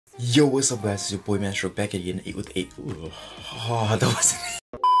Yo, what's up guys, it's your boy Majstroke back again with a... that wasn't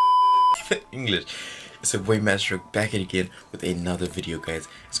even English. It's your boy Majstroke back again with another video, guys.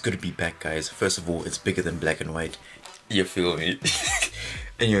 It's good to be back, guys. First of all, it's bigger than black and white. You feel me?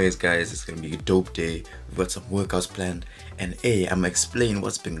 Anyways guys, it's gonna be a dope day. We've got some workouts planned. And hey, I'm gonna explain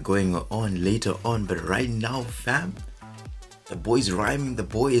what's been going on later on. But right now, fam, the boy's rhyming, the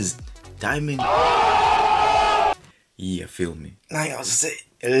boy is diamond. Yeah, feel me? Like I say,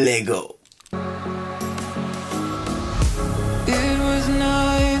 Lego. It was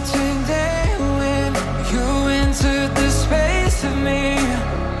night and day when you entered the space of me.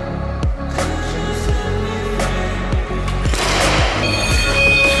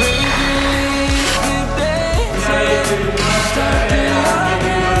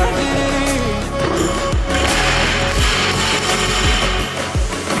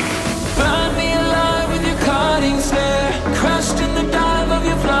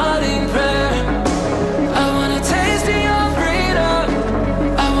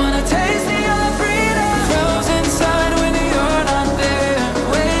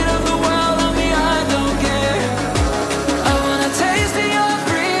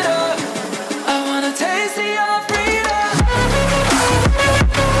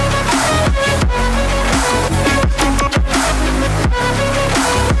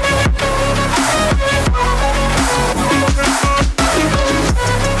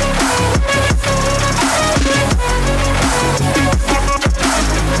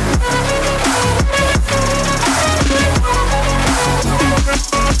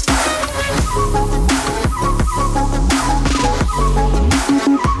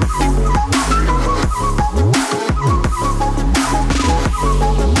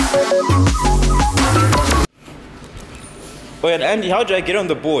 Oh, and Andy, how do I get on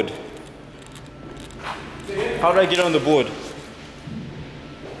the board? How do I get on the board?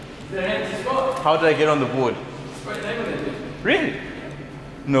 How do I get on the board? Really?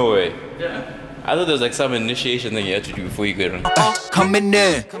 No way. Yeah. I thought there was like some initiation thing you had to do before you get on. Coming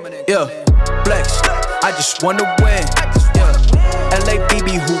in, yeah, flex. I just wanna win, yeah. LA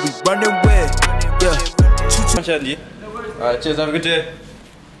BB, who we running with, yeah. Much, Andy. Alright, cheers, have a good day.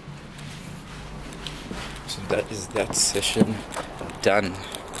 So that is that session done.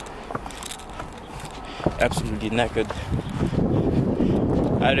 Absolutely knackered.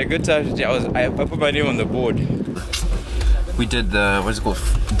 I had a good time today. I put my name on the board. We did the, what's it called,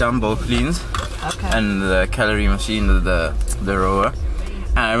 dumbbell cleans, okay, and the calorie machine, the rower.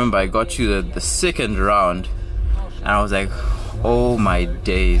 And I remember I got to the second round and I was like, oh my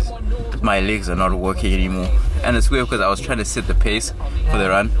days, my legs are not working anymore. And it's weird because I was trying to set the pace for the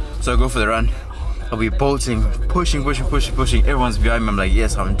run. So I go for the run, I'll be bolting, pushing. Everyone's behind me. I'm like,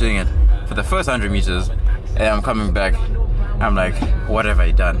 yes, I'm doing it for the first 100 meters. And I'm coming back. I'm like, what have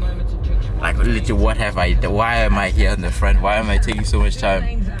I done? Like, literally, what have I done? Why am I here in the front? Why am I taking so much time?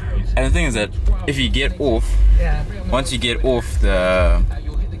 And the thing is that if you get off, once you get off the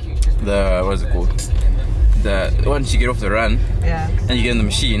what's it called? Once you get off the run, and you get in the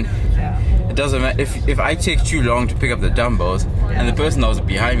machine, it doesn't matter if I take too long to pick up the dumbbells, and the person that was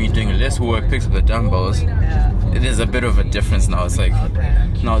behind me doing less work picks up the dumbbells. There's a bit of a difference now. It's like,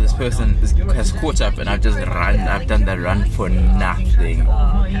 now this person has caught up and I've just run. I've done that run for nothing.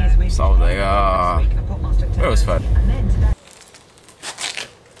 So I was like, it was fun.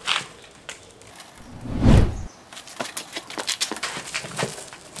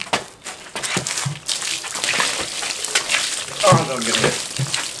 Oh, don't get hit.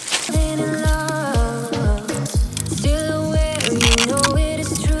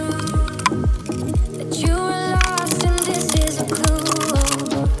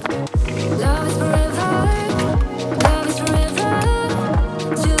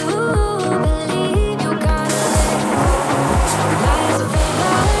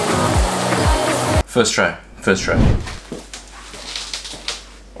 First try.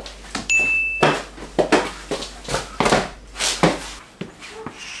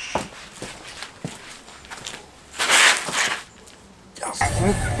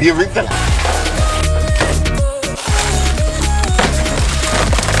 You read that?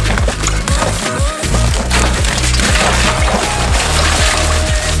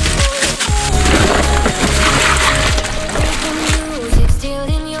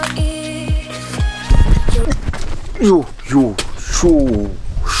 Yo,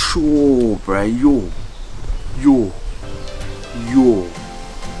 bruh, yo.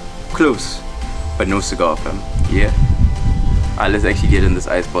 Close, but no cigar, fam. Yeah. Let's actually get in this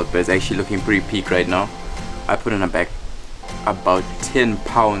ice bath, but it's actually looking pretty peak right now. I put in about 10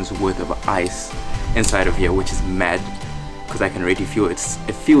 pounds worth of ice inside of here, which is mad. because I can already feel it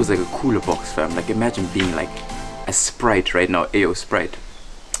feels like a cooler box, fam. Like imagine being like a Sprite right now. Ayo, Sprite,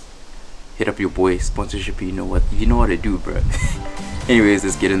 hit up your boy, sponsorship. You know what to do, bro. Anyways,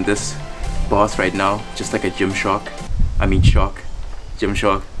 let's get in this bath right now, just like a gym shark. Gym shark.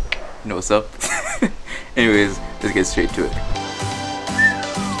 You know what's up? Anyways, let's get straight to it.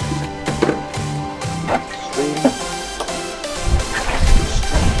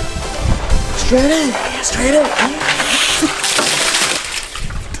 Straight in.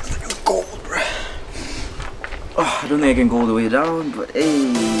 Gold, bro. Oh, I don't think I can go all the way down, but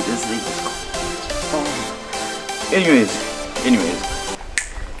hey, this thing is gold. Oh. Anyways.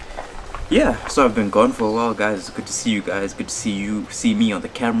 Yeah, so I've been gone for a while, guys. It's good to see you guys. Good to see me on the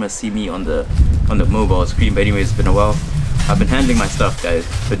camera, see me on the mobile screen. But anyways, it's been a while. I've been handling my stuff, guys.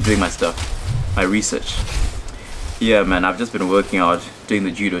 Been doing my stuff, my research. Yeah, man, I've just been working out, doing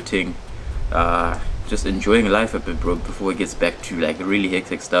the judo thing. Just enjoying life a bit, bro, before it gets back to like really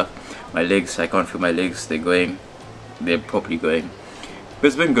hectic stuff. My legs, I can't feel my legs. They're properly going. But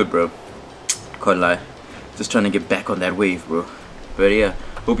it's been good, bro. Can't lie. Just trying to get back on that wave, bro. But yeah,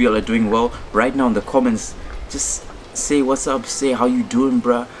 hope y'all are doing well. Right now in the comments, just say what's up, say how you doing,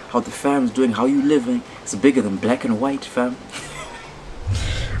 bro, how the fam's doing, how you living. It's bigger than black and white, fam.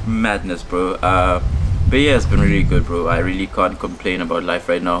 Madness, bro. But yeah, it's been really good, bro. I really can't complain about life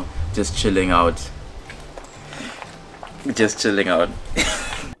right now. Just chilling out.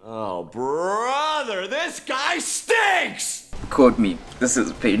 Oh, brother, this guy stinks! Quote me. This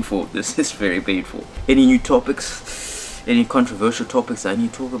is painful. This is very painful. Any new topics? Any controversial topics I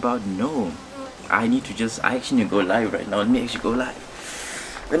need to talk about? No. I actually need to go live right now. Let me actually go live.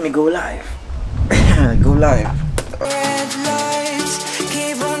 Let me go live. Go live. Red lights,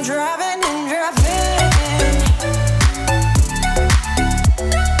 keep on driving and driving.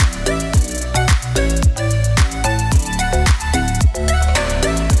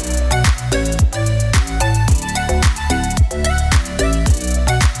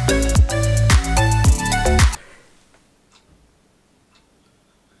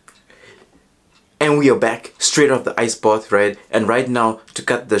 And we are back straight off the ice bath, right? And right now, to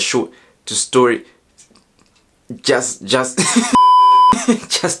cut the short to story, just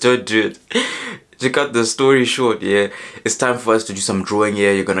don't do it. To cut the story short, yeah, it's time for us to do some drawing. Yeah,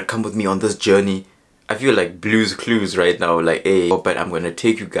 you're gonna come with me on this journey. I feel like Blue's Clues right now, like, hey, but I'm gonna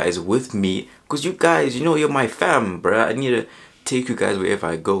take you guys with me, cause you guys, you know, you're my fam, bruh. I need to take you guys wherever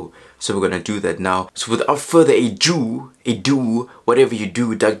I go. So we're gonna do that now. So without further ado, whatever you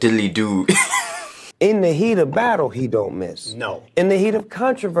do, duck diddly do. In the heat of battle, he don't miss. No. In the heat of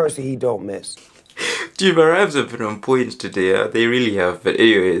controversy, he don't miss. Dude, my rhymes have been on point today, huh? They really have. But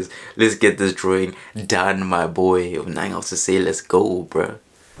anyways, let's get this drawing done, my boy. Nothing else to say, let's go, bruh.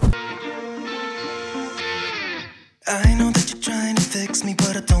 I know that you're trying to fix me,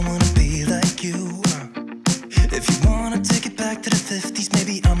 but I don't wanna be like you. If you wanna take it back to the 50s,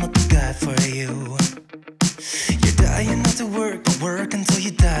 maybe I'm not the guy for you. You're dying not to work, but work until you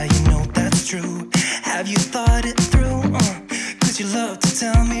die, you know that's true. Have you thought it through? Cause you love to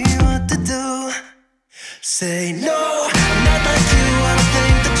tell me what to do. Say no, I'm not like you, I don't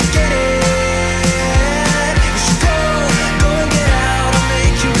think that you get it. You should go and get out, I'll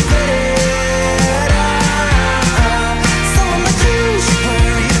make you regret it. Someone like you should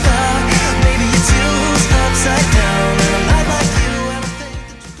worry about. Maybe your two's upside down, and I'm not like you, I don't think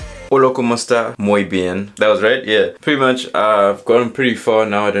that you get it. Hola, ¿cómo está? Muy bien. That was right? Yeah. Pretty much, I've gotten pretty far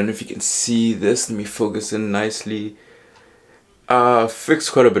now. I don't know if you can see this. Let me focus in nicely.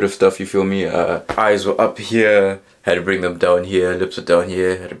 Fixed quite a bit of stuff, you feel me? Eyes were up here, had to bring them down here. Lips were down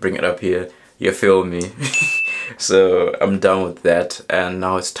here, had to bring it up here. You feel me? So I'm done with that, and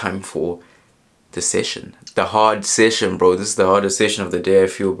now it's time for the session. The hard session, bro. This is the hardest session of the day, I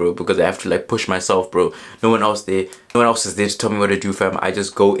feel, bro, because I have to like push myself, bro. No one else is there to tell me what to do, fam. I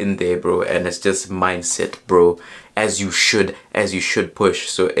just go in there, bro, and it's just mindset, bro. As you should push.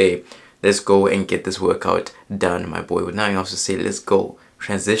 So hey, let's go and get this workout done, my boy. With nothing else to say, let's go.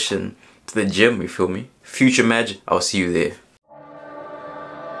 Transition to the gym, you feel me? Future Maj, I'll see you there.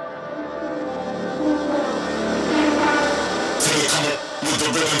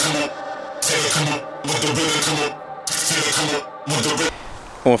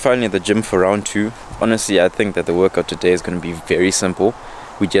 We're finally at the gym for round 2. Honestly, I think that the workout today is going to be very simple.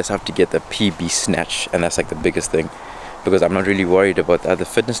 We just have to get the PB snatch, and that's like the biggest thing. Because I'm not really worried about the other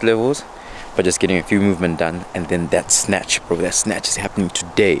fitness levels, but just getting a few movement done, and then that snatch, bro, that snatch is happening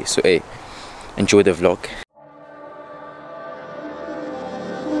today. So hey, enjoy the vlog.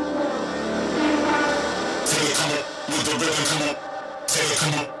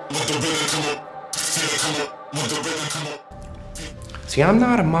 See, I'm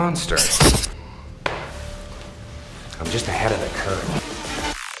not a monster. I'm just ahead of the curve.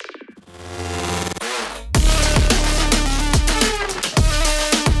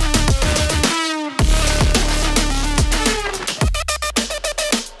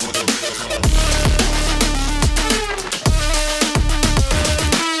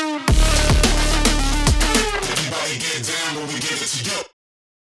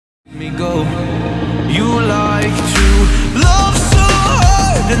 Me go. You like to love so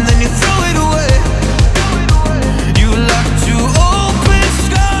hard and then you throw it away. You like to open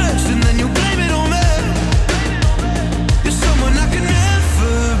skies and then you blame it on me. You're someone I can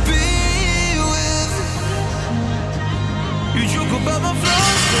never be with. You joke about my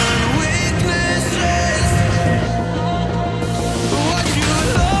flaws and weaknesses. What you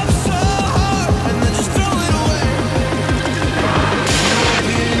love so hard and then just throw it away.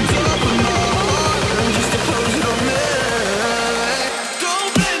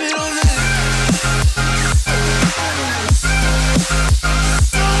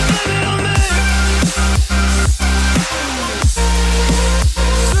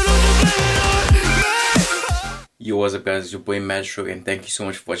 Yo, what's up guys, it's your boy Majstroke, and thank you so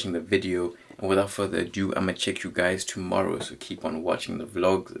much for watching the video. And without further ado, I'm gonna check you guys tomorrow, so keep on watching the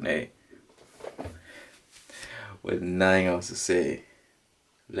vlogs. And hey, with nothing else to say,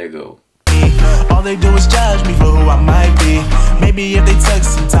 let go. All they do is judge me for who I might be. Maybe if they took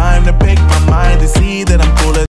some time to pick my mind, they see that I'm cooler.